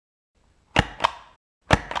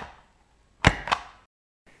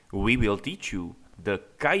we will teach you the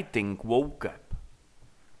kiting vocab.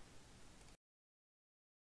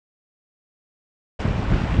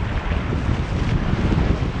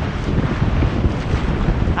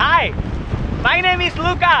 Hi, my name is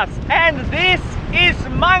Lucas and this is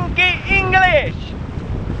Monkey English.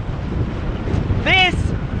 This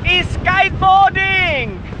is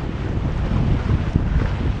kiteboarding.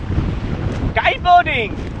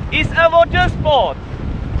 Kiteboarding is a water sport.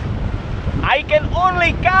 I can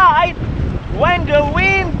only kite when the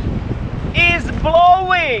wind is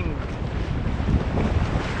blowing.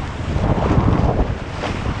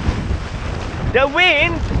 The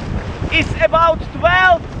wind is about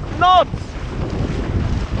 12 knots.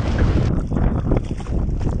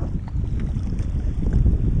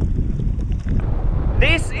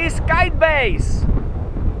 This is Kite Base,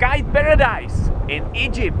 Kite Paradise in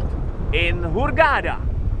Egypt, in Hurghada.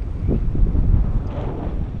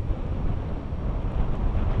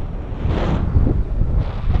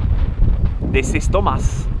 This is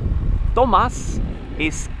Thomas. Thomas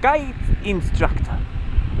is kite instructor.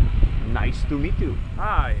 Nice to meet you.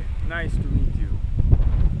 Hi, nice to meet you.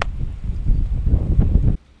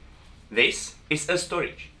 This is a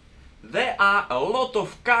storage. There are a lot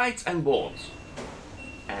of kites and boats,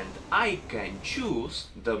 and I can choose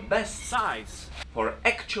the best size for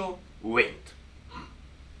actual wind.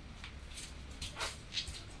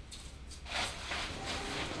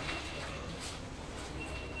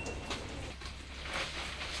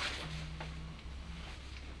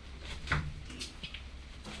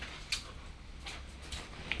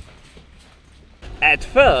 At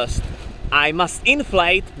first, I must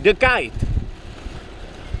inflate the kite.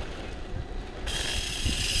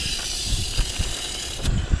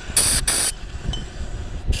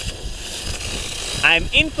 I'm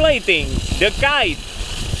inflating the kite.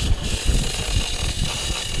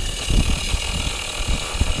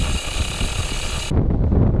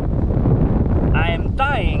 I am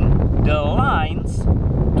tying the lines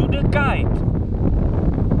to the kite.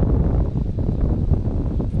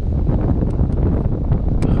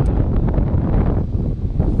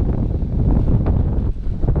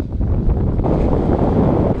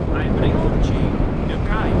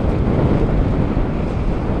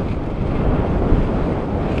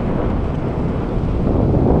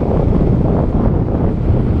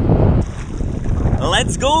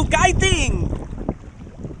 Let's go kiting!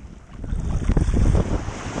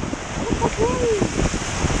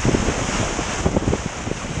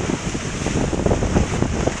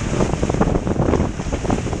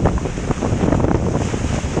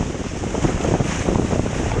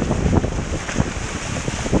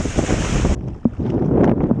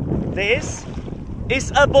 This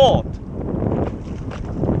is a boat.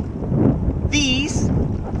 These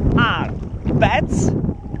are beds.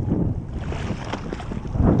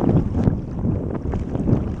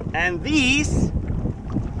 And these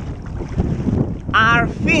are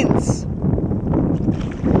fins.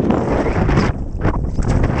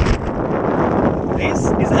 This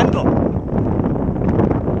is handle.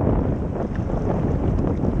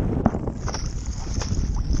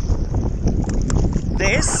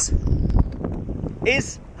 This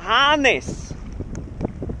is harness.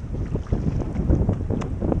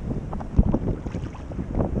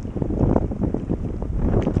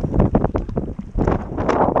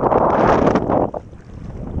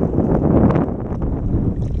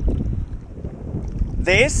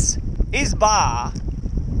 This is bar,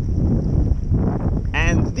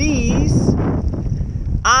 and these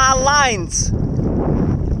are lines,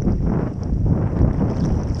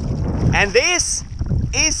 and this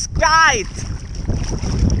is kite.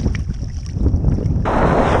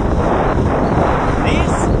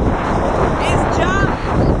 This is jump.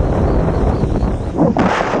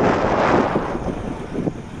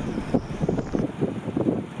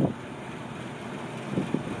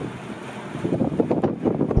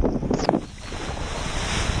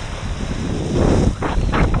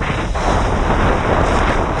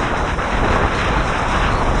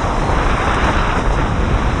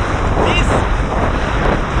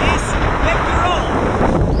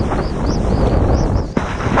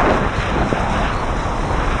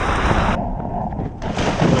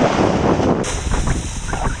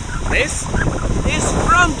 This is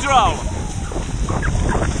front row.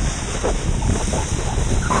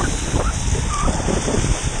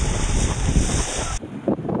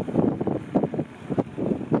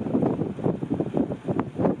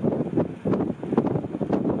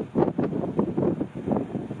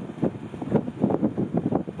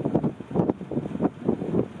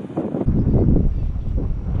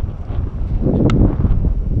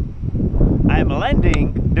 I'm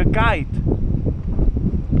landing the kite.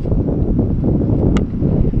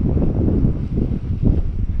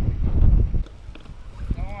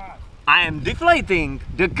 I am deflating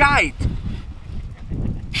the kite.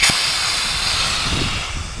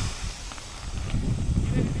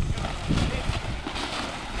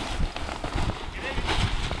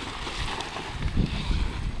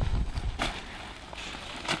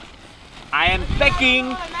 I am packing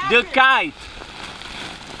the kite.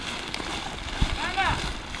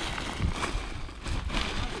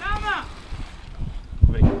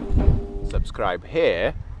 Subscribe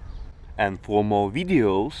here. And for more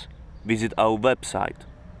videos, visit our website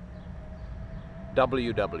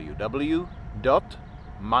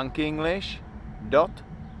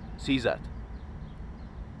www.monkeyenglish.cz